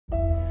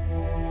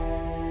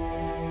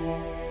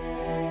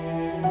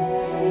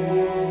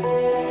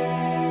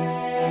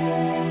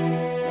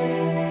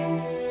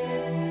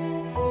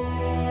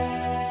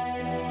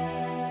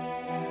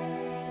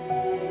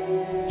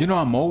You know,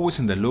 I'm always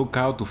in the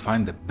lookout to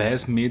find the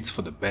best meats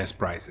for the best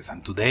prices,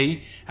 and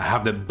today I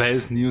have the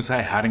best news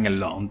I had in a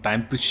long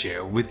time to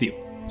share with you.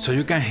 So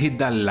you can hit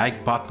that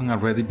like button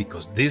already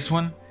because this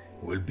one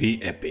will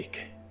be epic.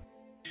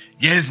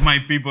 Yes, my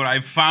people,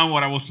 I found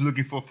what I was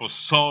looking for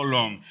so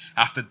long.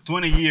 After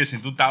 20 years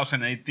in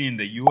 2018,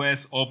 the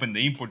US opened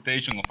the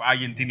importation of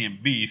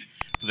Argentinian beef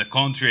to the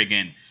country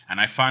again,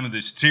 and I found a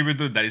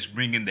distributor that is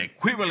bringing the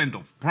equivalent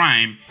of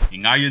Prime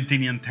in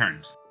Argentinian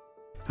terms.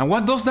 And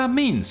what does that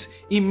mean?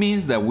 It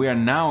means that we are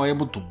now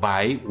able to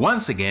buy,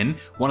 once again,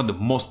 one of the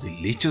most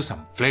delicious and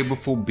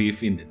flavorful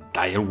beef in the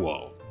entire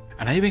world.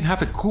 And I even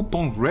have a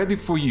coupon ready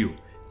for you.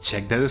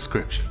 Check the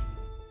description.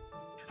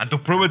 And to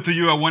prove it to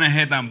you, I went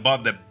ahead and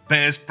bought the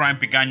best prime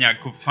picanha I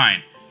could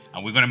find,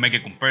 and we're gonna make a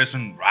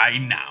comparison right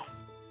now.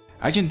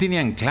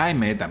 Argentinian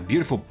climate and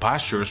beautiful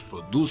pastures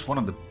produce one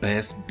of the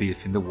best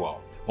beef in the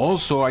world.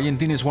 Also,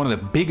 Argentina is one of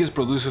the biggest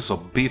producers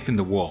of beef in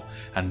the world,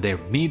 and their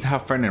meat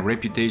have earned a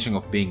reputation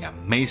of being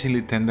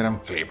amazingly tender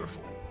and flavorful.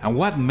 And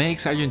what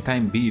makes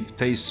Argentine beef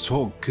taste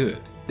so good?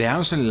 The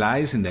answer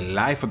lies in the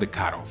life of the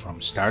cattle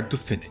from start to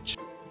finish.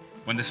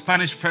 When the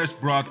Spanish first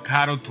brought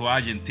cattle to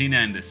Argentina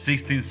in the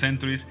 16th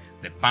centuries,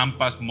 the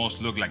Pampas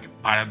must look like a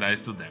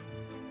paradise to them.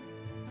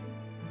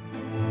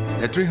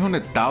 The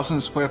 300,000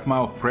 square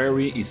mile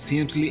prairie is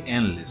seemingly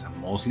endless and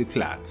mostly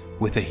flat,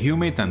 with a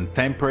humid and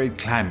temperate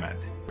climate,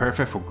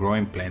 perfect for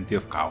growing plenty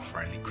of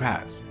cow-friendly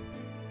grass.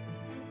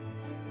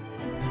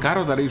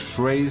 Cattle that is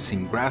raised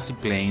in grassy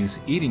plains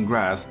eating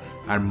grass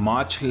are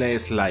much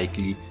less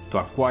likely to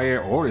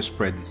acquire or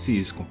spread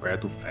disease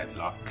compared to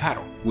fed-log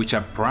cattle, which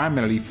are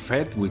primarily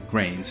fed with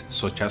grains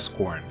such as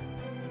corn.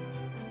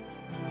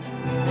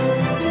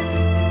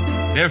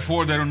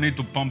 Therefore, they don't need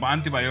to pump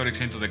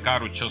antibiotics into the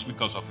cattle just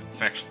because of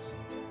infections.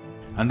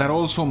 And that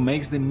also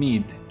makes the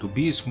meat to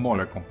be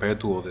smaller compared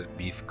to other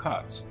beef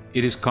cuts.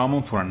 It is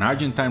common for an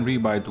Argentine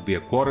ribeye to be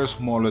a quarter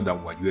smaller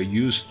than what you are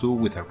used to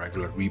with a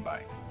regular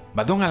ribeye.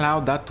 But don't allow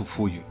that to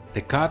fool you.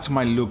 The cuts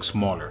might look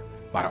smaller,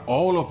 but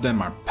all of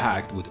them are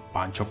packed with a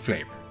punch of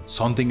flavor.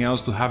 Something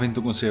else to have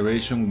into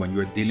consideration when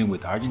you are dealing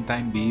with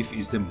Argentine beef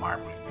is the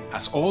marbling.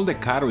 As all the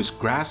cattle is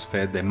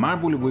grass-fed, the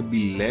marbling will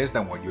be less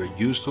than what you are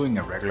used to in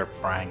a regular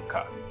prime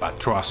cut.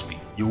 But trust me,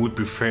 you would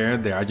prefer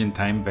the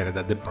Argentine better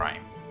than the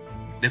prime.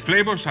 The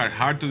flavors are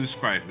hard to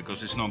describe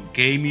because it's not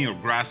gamey or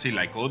grassy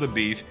like other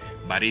beef,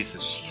 but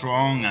it's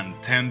strong and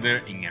tender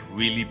in a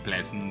really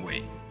pleasant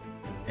way.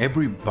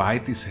 Every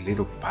bite is a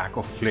little pack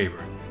of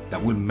flavor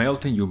that will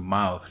melt in your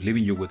mouth,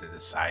 leaving you with a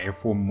desire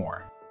for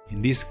more.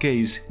 In this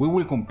case, we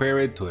will compare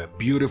it to a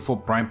beautiful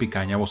prime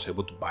picanha I was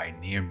able to buy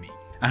near me.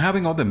 I'm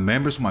having all the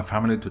members of my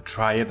family to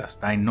try it as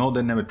I know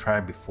they never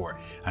tried it before,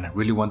 and I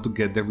really want to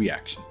get their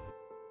reaction.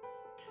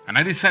 And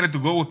I decided to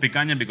go with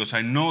picanha because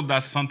I know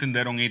that's something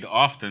they don't eat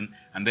often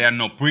and they are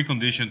no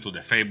precondition to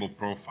the flavor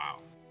profile.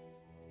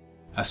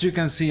 As you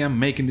can see, I'm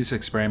making this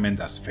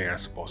experiment as fair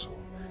as possible.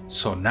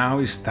 So now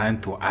it's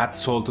time to add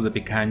salt to the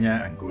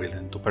picanha and grill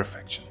them to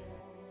perfection.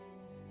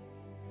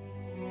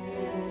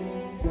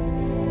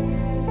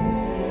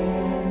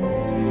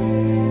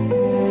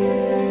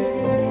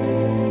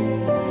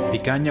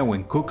 Picanha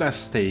when cooked as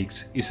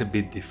steaks is a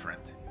bit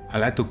different. I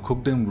like to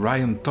cook them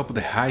right on top of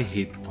the high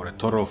heat for a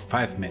total of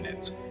 5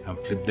 minutes and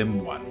flip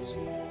them once.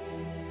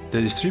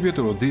 The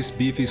distributor of this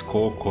beef is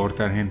called Corte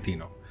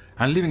Argentino.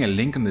 I'm leaving a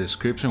link in the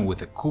description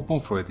with a coupon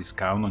for a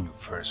discount on your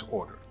first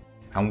order.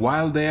 And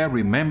while there,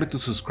 remember to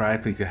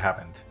subscribe if you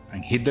haven't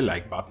and hit the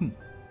like button.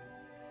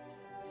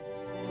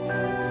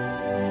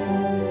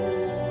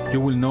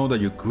 You will know that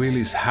your grill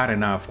is hot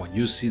enough when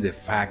you see the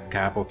fat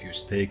cap of your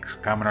steaks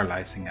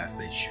caramelizing as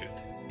they should.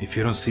 If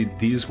you don't see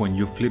this when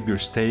you flip your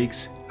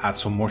steaks, add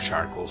some more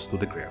charcoals to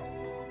the grill.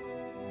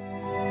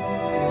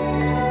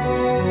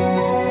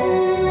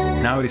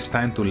 Now it is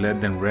time to let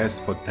them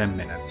rest for 10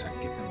 minutes and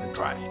give them a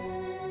try.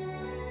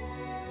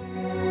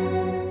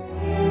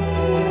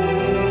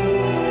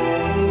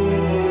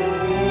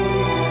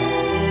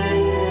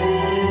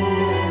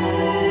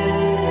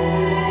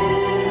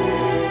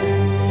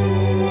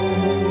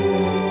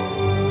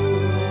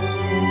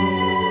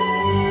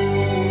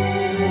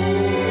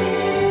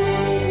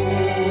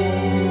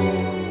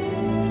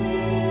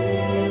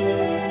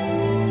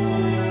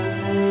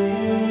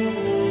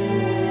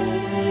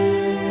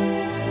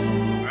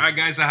 Alright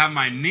guys, I have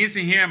my niece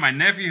in here, my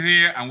nephew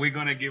here, and we're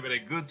gonna give it a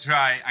good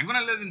try. I'm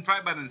gonna let them try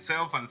by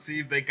themselves and see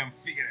if they can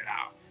figure it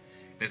out.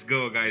 Let's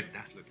go guys,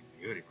 that's looking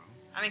beautiful.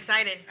 I'm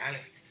excited.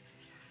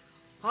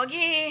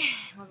 Okay,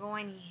 we're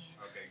going in.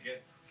 Okay,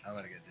 I'm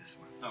gonna get this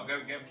one. No,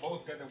 get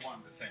both, get the one,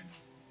 the same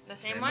one. The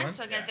same Same one? one?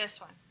 So Yeah. get this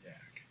one. Yeah,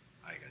 Okay,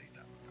 I gotta eat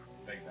that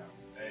one. take that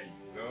one. There you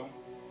go.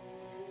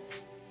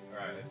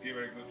 Alright, let's give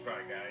it a good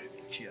try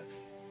guys. Cheers.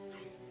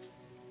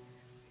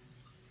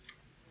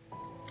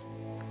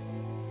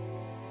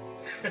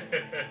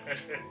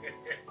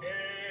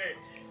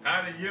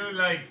 How do you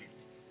like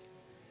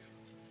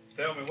it?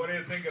 Tell me, what do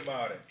you think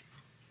about it?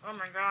 Oh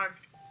my god.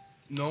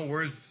 No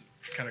words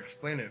can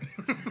explain it.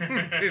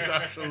 It's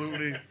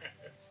absolutely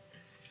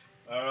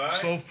All right.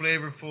 so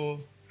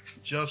flavorful,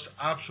 just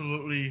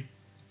absolutely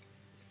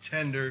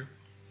tender.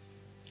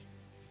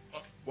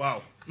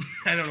 Wow.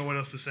 I don't know what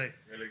else to say.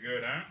 Really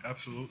good, huh?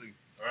 Absolutely.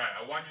 All right,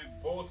 I want you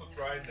both to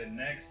try the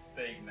next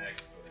steak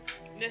next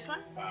to it. This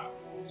one? Wow.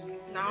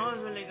 No, it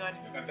was really good.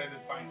 You can take the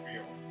pine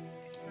Creole.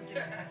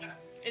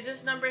 Is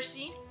this number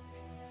C?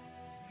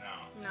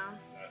 No. No.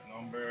 That's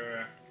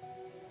number.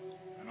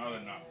 Another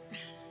number.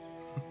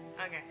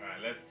 Okay. All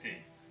right, let's see.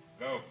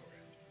 Go for it.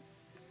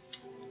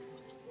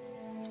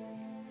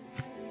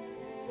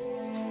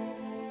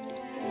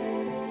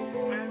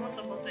 I want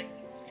the whole thing.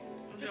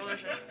 It's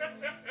delicious.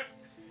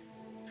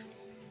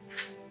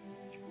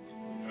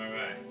 All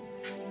right.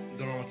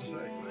 Don't know what to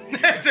say.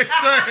 It's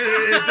exciting.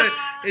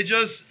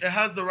 It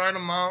has the right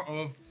amount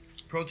of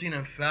protein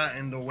and fat,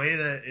 and the way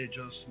that it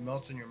just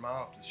melts in your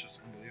mouth, it's just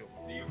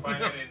unbelievable. Do you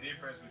find any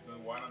difference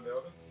between one and the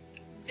other?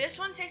 This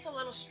one tastes a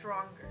little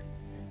stronger.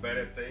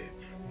 Better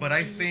taste? But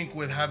I think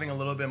with having a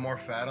little bit more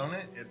fat on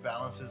it, it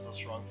balances the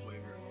strong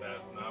flavor.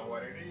 That's not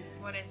what it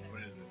is. What is it?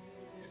 What is it?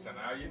 It's an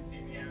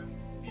Argentinian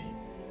beef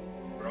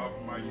brought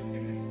from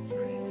Argentinian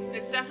street.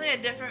 It's definitely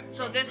a different.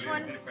 So this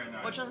one, Completely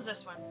different which animal. one's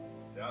this one?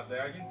 That's the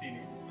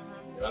Argentinian.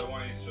 The other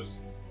one is just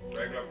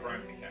regular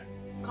prime pecan.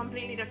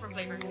 Completely different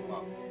flavor.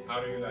 Wow.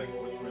 How do you like?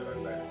 Which one you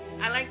like better?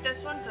 I like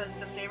this one because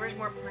the flavor is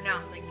more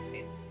pronounced. Like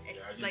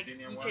The like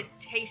Argentinian you one? could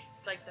taste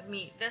like the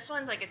meat. This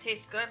one's like it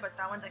tastes good, but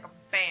that one's like a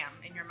bam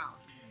in your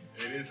mouth.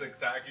 It is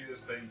exactly the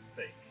same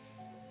steak.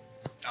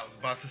 I was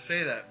about to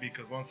say that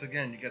because once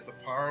again, you get the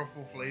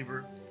powerful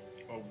flavor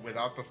of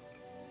without the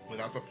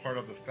part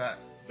of the fat,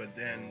 but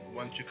then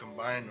once you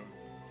combine them,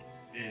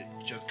 it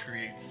just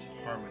creates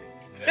harmony.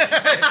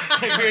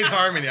 It creates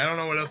harmony. I don't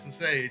know what else to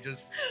say.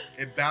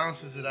 It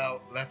balances it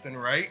out left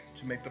and right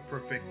to make the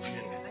perfect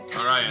meal.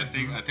 All right,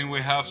 I think we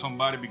have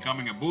somebody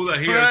becoming a Buddha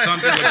here or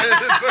something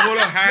full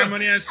of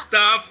harmony and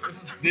stuff.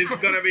 This is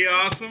gonna be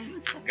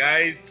awesome,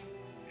 guys.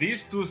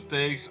 These two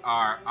steaks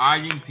are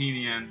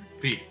Argentinian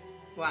beef.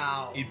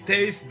 Wow. It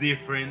tastes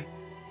different.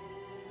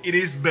 It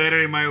is better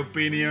in my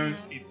opinion.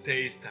 It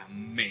tastes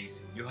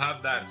amazing. You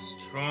have that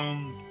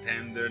strong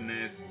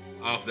tenderness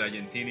of the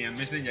Argentinian.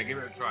 Miss Ninja, give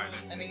it a try.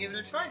 Let's Let see. me give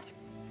it a try.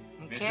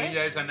 Miss Okay.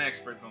 Ninja is an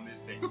expert on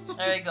these things.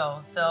 There you go.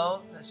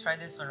 So let's try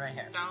this one right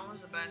here. That one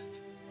was the best.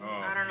 Oh,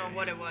 I don't know okay.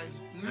 what it was.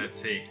 Let's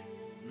see.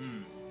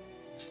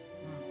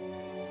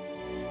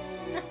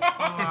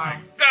 Wow.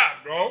 God,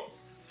 bro.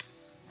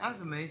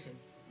 That's amazing.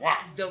 Wow.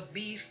 The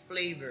beef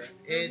flavor,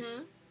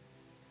 it's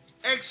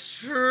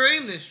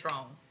extremely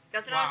strong.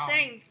 That's what I was Wow.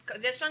 saying.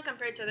 This one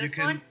compared to this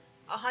can- one,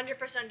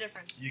 100%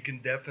 difference. You can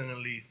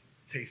definitely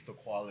taste the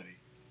quality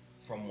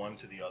from one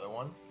to the other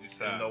one. It's,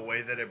 And the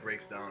way that it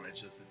breaks down,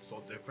 it's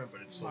so different,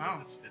 but it's so Wow.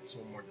 it's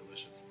so more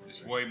delicious.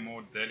 It's way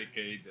more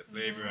delicate, the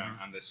flavor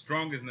and the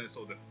strongness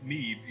of the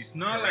beef. It's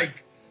not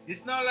Correct.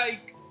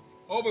 like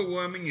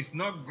overwhelming. It's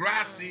not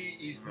grassy.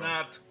 It's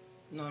not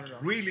Not at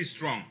all. really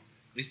strong.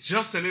 It's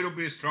just a little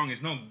bit strong.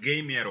 It's not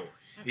gamey at all.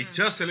 It's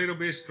just a little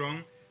bit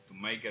strong to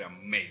make it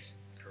amazing.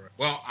 Correct.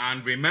 Well,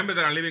 and remember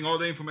that I'm leaving all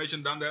the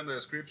information down there in the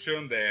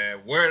description.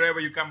 Wherever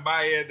you can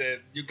buy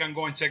it, you can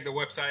go and check the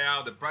website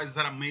out. The prices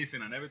are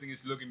amazing and everything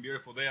is looking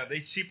beautiful there. They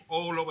ship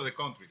all over the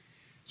country.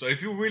 So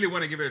if you really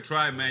want to give it a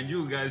try, man,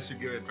 you guys should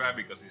give it a try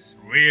because it's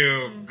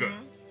real good.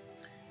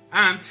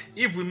 And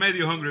if we made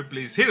you hungry,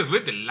 please hit us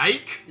with the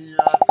like.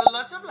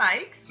 Lots of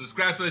likes.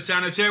 Subscribe to the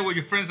channel, share with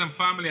your friends and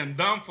family, and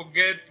don't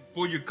forget to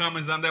put your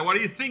comments down there. What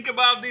do you think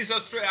about this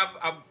this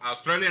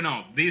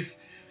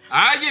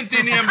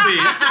Argentinian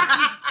beef?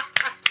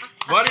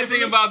 What do you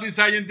think about this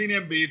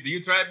Argentinian beef? Do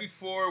you try it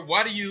before?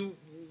 What do you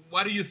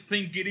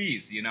think it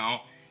is? You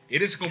know,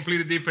 it is a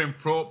completely different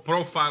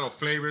profile of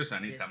flavors,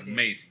 and it's Yes, it is.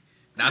 amazing.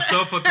 That's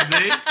all for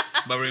today.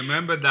 But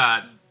remember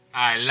that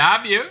I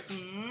love you.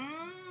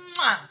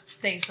 Mwah.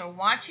 Thanks for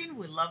watching.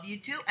 We love you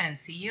too, and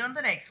see you on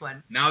the next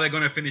one. Now they're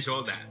gonna finish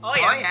all that. Oh,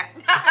 yeah. Oh,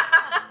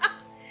 yeah.